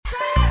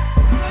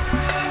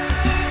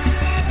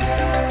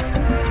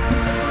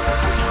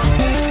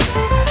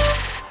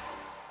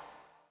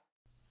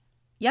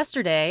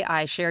Yesterday,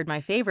 I shared my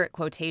favorite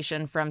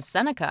quotation from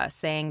Seneca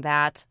saying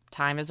that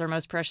time is our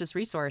most precious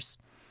resource.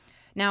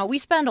 Now, we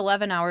spend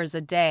 11 hours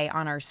a day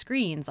on our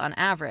screens on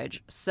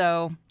average,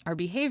 so our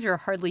behavior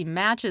hardly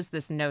matches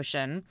this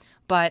notion.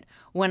 But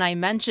when I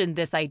mentioned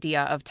this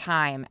idea of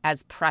time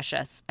as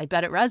precious, I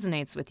bet it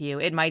resonates with you.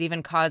 It might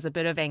even cause a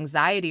bit of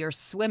anxiety or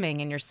swimming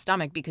in your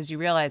stomach because you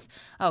realize,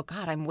 oh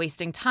God, I'm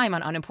wasting time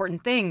on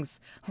unimportant things.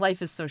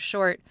 Life is so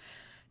short.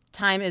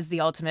 Time is the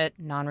ultimate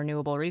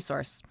non-renewable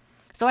resource.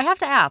 So I have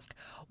to ask,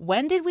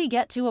 when did we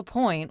get to a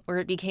point where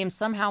it became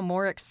somehow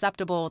more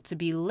acceptable to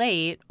be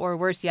late, or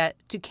worse yet,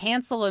 to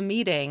cancel a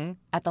meeting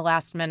at the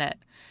last minute?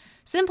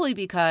 Simply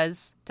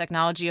because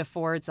technology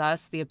affords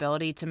us the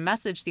ability to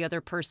message the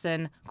other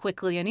person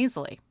quickly and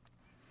easily.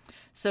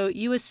 So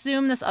you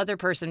assume this other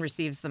person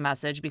receives the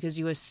message because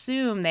you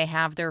assume they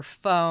have their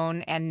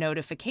phone and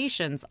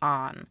notifications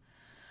on.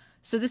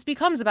 So this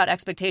becomes about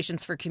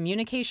expectations for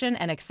communication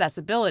and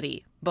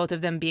accessibility, both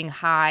of them being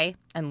high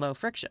and low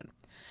friction.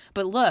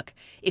 But look,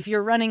 if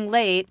you're running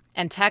late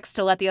and text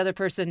to let the other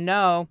person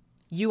know,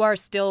 you are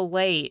still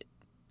late.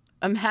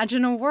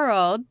 Imagine a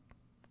world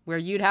where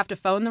you'd have to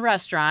phone the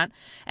restaurant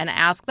and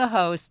ask the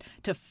host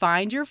to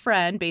find your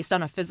friend based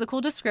on a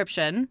physical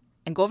description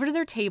and go over to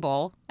their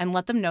table and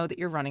let them know that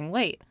you're running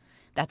late.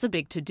 That's a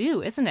big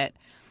to-do, isn't it?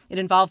 It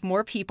involves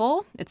more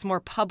people, it's more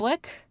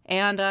public,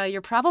 and you're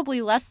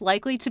probably less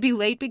likely to be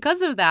late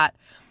because of that.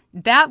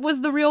 That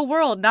was the real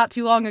world not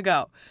too long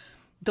ago.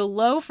 The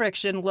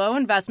low-friction,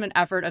 low-investment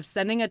effort of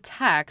sending a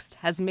text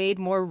has made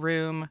more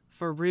room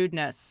for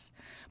rudeness.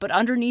 But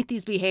underneath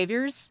these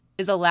behaviors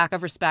is a lack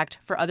of respect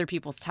for other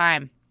people's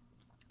time.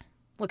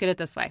 Look at it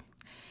this way.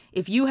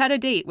 If you had a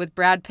date with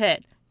Brad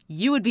Pitt,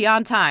 you would be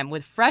on time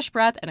with fresh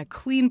breath and a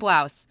clean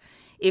blouse.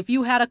 If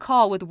you had a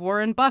call with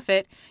Warren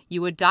Buffett,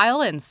 you would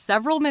dial in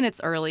several minutes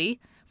early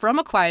from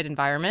a quiet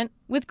environment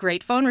with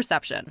great phone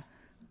reception.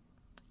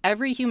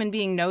 Every human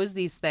being knows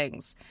these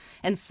things.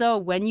 And so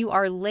when you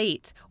are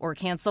late or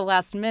cancel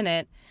last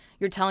minute,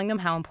 you're telling them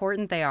how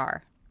important they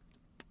are.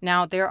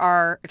 Now, there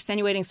are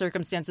extenuating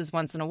circumstances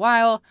once in a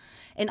while,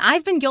 and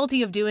I've been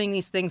guilty of doing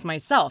these things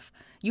myself.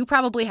 You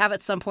probably have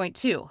at some point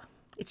too.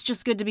 It's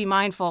just good to be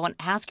mindful and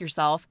ask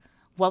yourself,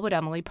 what would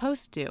Emily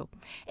Post do?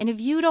 And if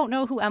you don't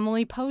know who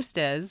Emily Post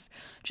is,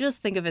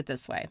 just think of it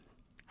this way.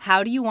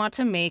 How do you want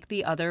to make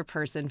the other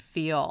person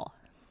feel?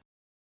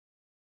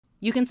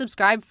 You can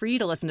subscribe free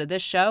to listen to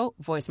this show,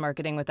 Voice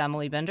Marketing with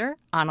Emily Binder,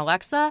 on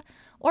Alexa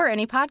or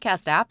any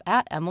podcast app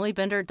at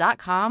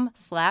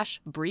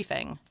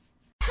emilybinder.com/briefing.